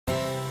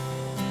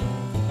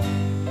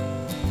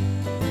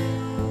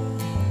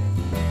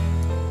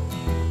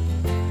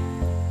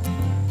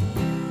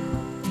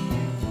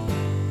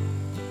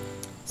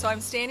So I'm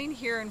standing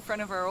here in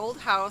front of our old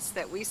house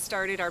that we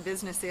started our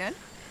business in,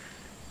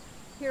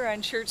 here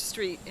on Church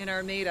Street in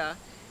Armada.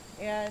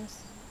 And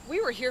we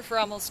were here for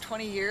almost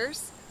 20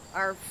 years.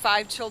 Our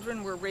 5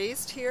 children were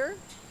raised here.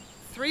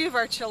 3 of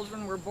our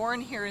children were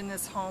born here in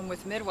this home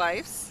with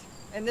midwives.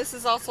 And this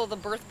is also the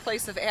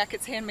Birthplace of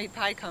Achatz Handmade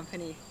Pie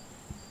Company.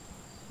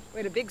 We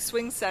had a big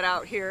swing set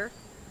out here.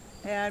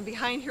 And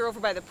behind here over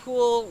by the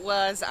pool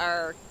was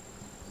our,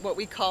 what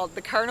we called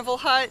the carnival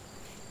hut.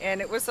 And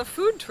it was a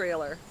food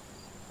trailer.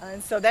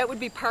 And so that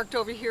would be parked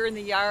over here in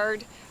the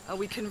yard.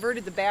 We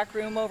converted the back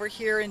room over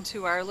here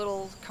into our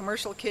little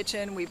commercial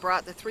kitchen. We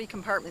brought the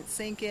 3-compartment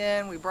sink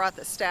in. We brought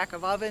the stack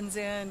of ovens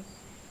in.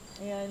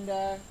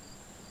 And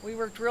we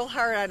worked real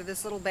hard out of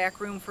this little back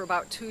room for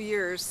about 2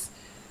 years.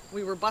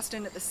 We were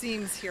busting at the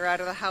seams here out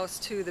of the house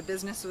too. The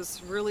business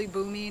was really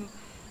booming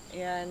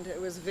and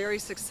it was very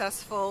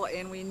successful,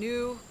 and we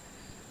knew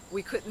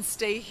we couldn't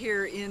stay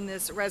here in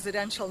this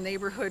residential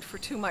neighborhood for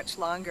too much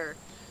longer.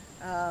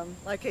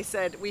 Like I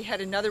said, we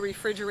had another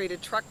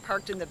refrigerated truck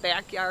parked in the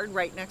backyard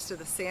right next to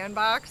the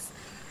sandbox.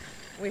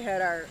 We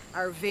had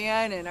our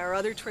van and our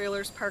other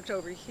trailers parked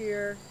over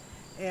here.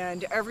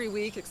 And every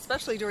week,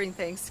 especially during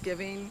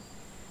Thanksgiving,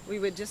 we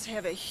would just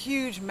have a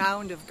huge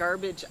mound of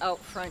garbage out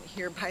front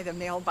here by the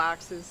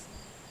mailboxes.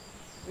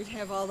 We'd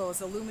have all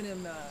those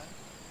aluminum,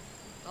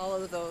 all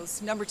of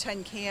those number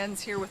 10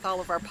 cans here with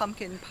all of our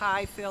pumpkin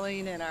pie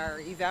filling and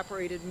our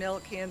evaporated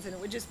milk cans, and it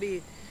would just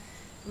be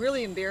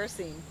really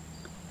embarrassing.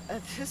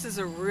 This is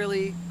a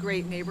really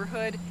great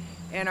neighborhood,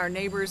 and our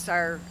neighbors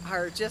are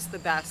just the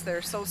best.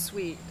 They're so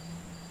sweet,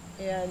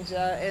 and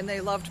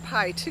they loved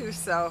pie too,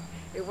 so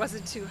it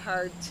wasn't too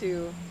hard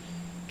to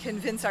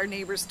convince our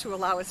neighbors to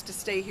allow us to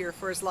stay here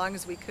for as long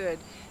as we could.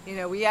 You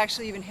know, we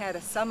actually even had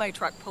a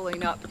semi-truck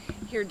pulling up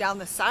here down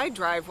the side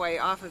driveway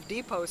off of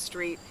Depot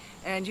Street,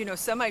 and you know,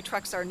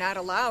 semi-trucks are not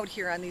allowed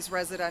here on these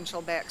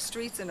residential back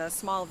streets in a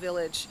small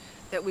village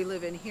that we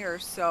live in here,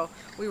 so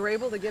we were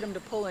able to get them to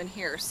pull in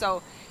here.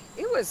 So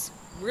it was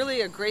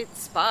really a great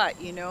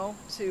spot, you know,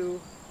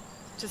 to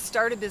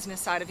start a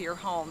business out of your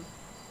home.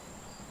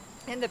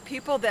 And the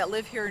people that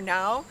live here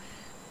now,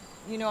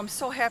 you know, I'm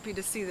so happy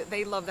to see that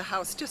they love the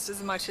house just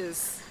as much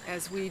as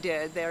we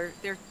did.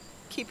 They're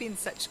keeping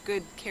such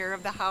good care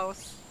of the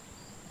house,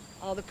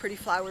 all the pretty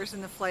flowers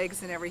and the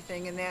flags and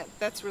everything, and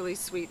that's really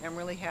sweet, and I'm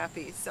really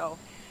happy. So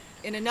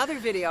in another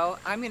video,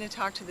 I'm going to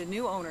talk to the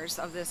new owners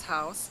of this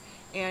house,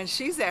 and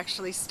she's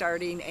actually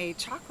starting a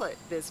chocolate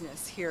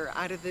business here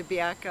out of the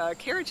back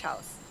carriage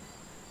house.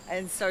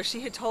 And so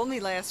she had told me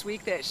last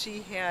week that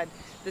she had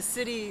the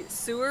city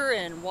sewer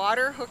and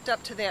water hooked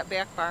up to that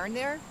back barn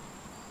there,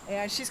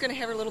 and she's going to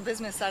have her little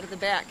business out of the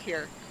back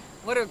here.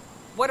 What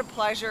a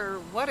pleasure,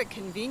 what a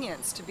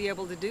convenience to be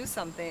able to do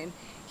something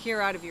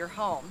here out of your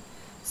home.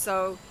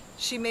 So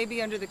she may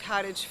be under the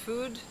cottage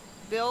food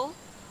bill,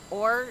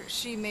 or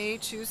she may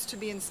choose to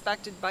be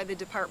inspected by the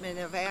Department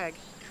of Ag.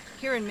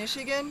 Here in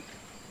Michigan,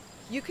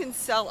 you can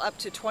sell up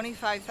to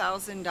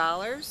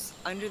 $25,000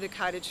 under the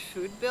cottage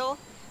food bill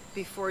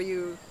before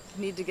you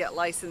need to get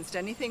licensed.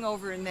 Anything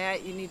over in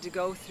that, you need to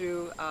go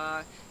through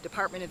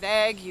Department of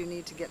Ag, you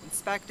need to get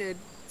inspected.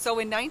 So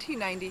in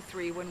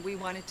 1993, when we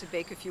wanted to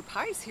bake a few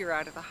pies here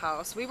out of the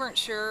house, we weren't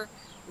sure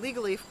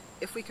legally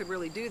if we could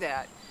really do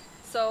that.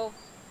 So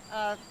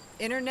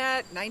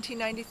internet,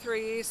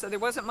 1993, so there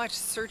wasn't much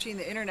searching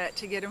the internet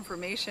to get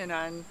information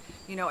on,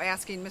 you know,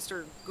 asking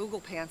Mr. Google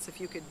Pants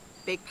if you could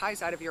bake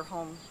pies out of your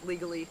home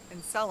legally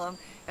and sell them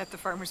at the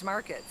farmers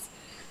markets.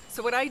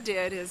 So what I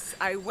did is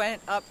I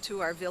went up to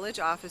our village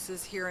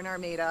offices here in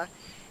Armada,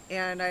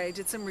 and I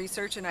did some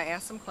research and I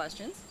asked some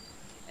questions.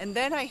 And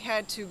then I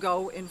had to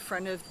go in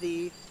front of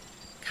the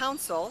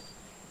council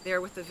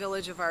there with the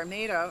village of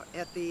Armada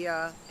at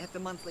the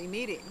monthly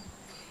meeting.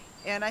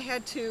 And I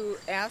had to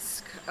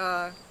ask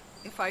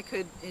if I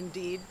could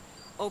indeed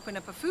open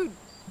up a food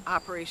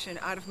operation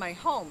out of my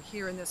home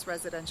here in this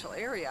residential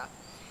area.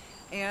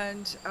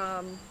 And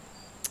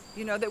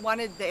you know,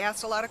 they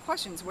asked a lot of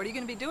questions. What are you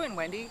going to be doing,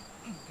 Wendy?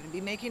 I'm going to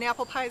be making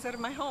apple pies out of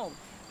my home.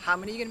 How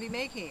many are you going to be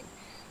making?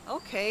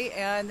 Okay,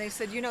 and they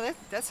said, you know,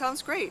 that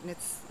sounds great, and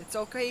it's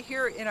okay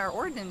here in our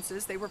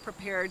ordinances. They were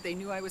prepared, they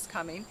knew I was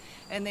coming,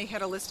 and they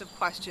had a list of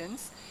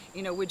questions.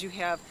 You know, would you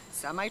have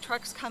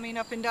semi-trucks coming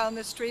up and down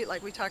the street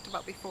like we talked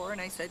about before?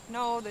 And I said,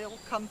 no, they'll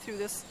come through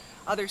this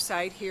other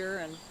side here.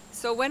 And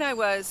so when I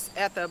was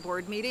at the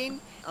board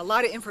meeting, a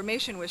lot of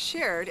information was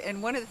shared,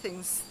 and one of the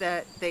things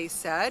that they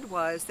said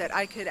was that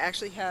I could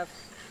actually have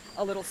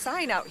a little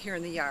sign out here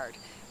in the yard.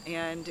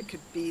 And it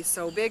could be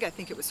so big, I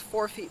think it was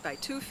 4 feet by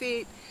 2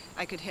 feet.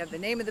 I could have the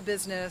name of the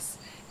business,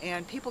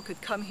 and people could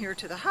come here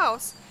to the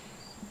house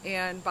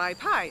and buy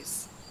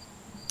pies.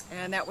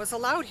 And that was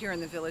allowed here in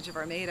the village of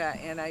Armada.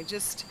 And I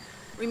just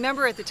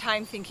remember at the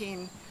time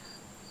thinking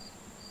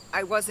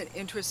I wasn't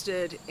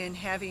interested in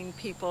having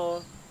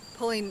people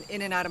pulling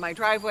in and out of my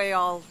driveway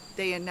all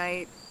day and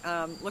night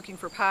looking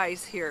for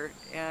pies here.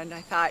 And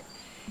I thought,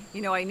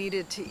 you know, I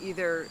needed to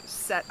either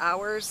set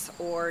hours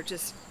or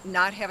just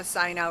not have a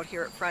sign out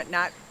here at front,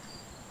 not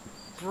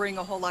bring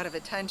a whole lot of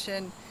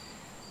attention.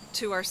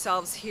 to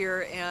ourselves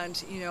here,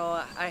 and you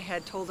know, I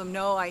had told them,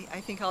 no, I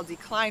think I'll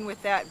decline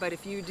with that, but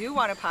if you do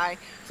want a pie,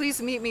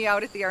 please meet me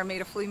out at the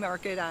Armada flea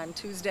market on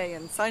Tuesday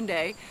and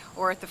Sunday,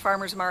 or at the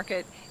farmers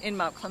market in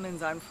Mount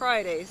Clemens on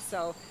Friday.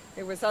 So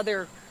there was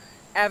other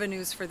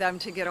avenues for them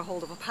to get a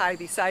hold of a pie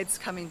besides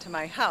coming to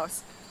my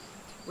house.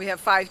 We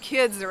have 5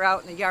 kids, they're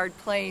out in the yard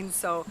playing,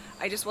 so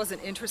I just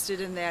wasn't interested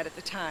in that at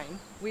the time.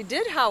 We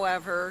did,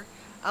 however,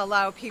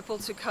 allow people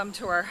to come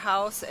to our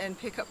house and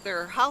pick up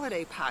their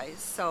holiday pies.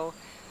 So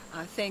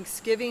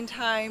Thanksgiving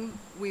time,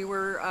 we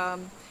were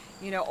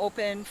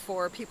open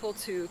for people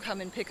to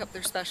come and pick up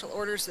their special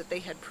orders that they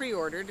had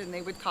pre-ordered, and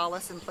they would call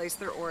us and place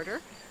their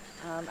order.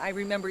 I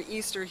remember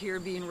Easter here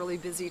being really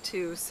busy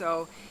too,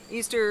 so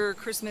Easter,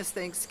 Christmas,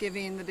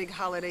 Thanksgiving, the big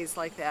holidays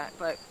like that.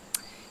 But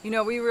you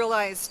know, we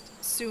realized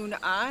soon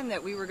on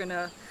that we were going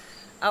to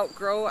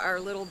outgrow our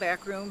little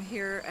back room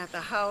here at the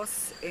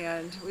house,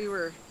 and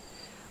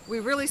we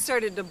really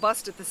started to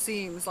bust at the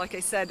seams. Like I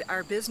said,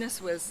 our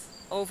business was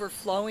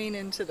overflowing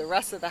into the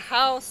rest of the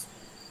house.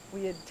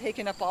 We had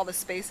taken up all the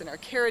space in our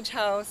carriage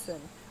house,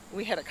 and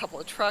we had a couple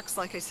of trucks,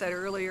 like I said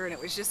earlier, and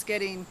it was just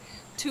getting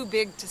too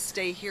big to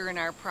stay here in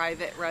our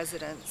private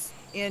residence.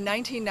 In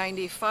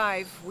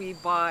 1995, we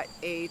bought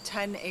a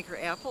 10-acre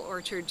apple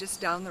orchard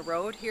just down the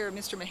road here.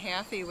 Mr.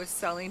 Mahaffey was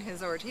selling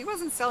his orchard. He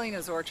wasn't selling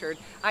his orchard.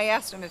 I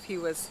asked him if he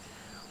was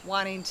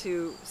wanting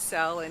to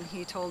sell, and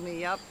he told me,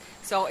 yep.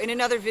 So in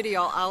another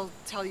video, I'll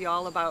tell you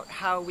all about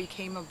how we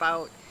came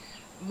about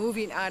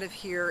moving out of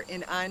here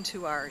and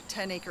onto our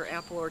 10-acre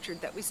apple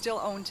orchard that we still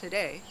own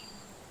today.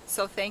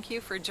 So thank you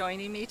for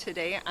joining me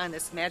today on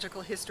this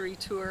magical history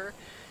tour,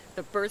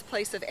 the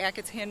Birthplace of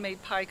Achatz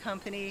Handmade Pie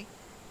Company.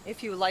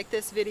 If you like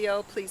this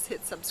video, please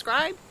hit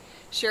subscribe,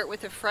 share it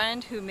with a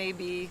friend who may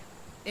be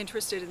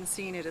interested in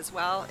seeing it as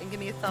well, and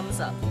give me a thumbs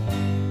up.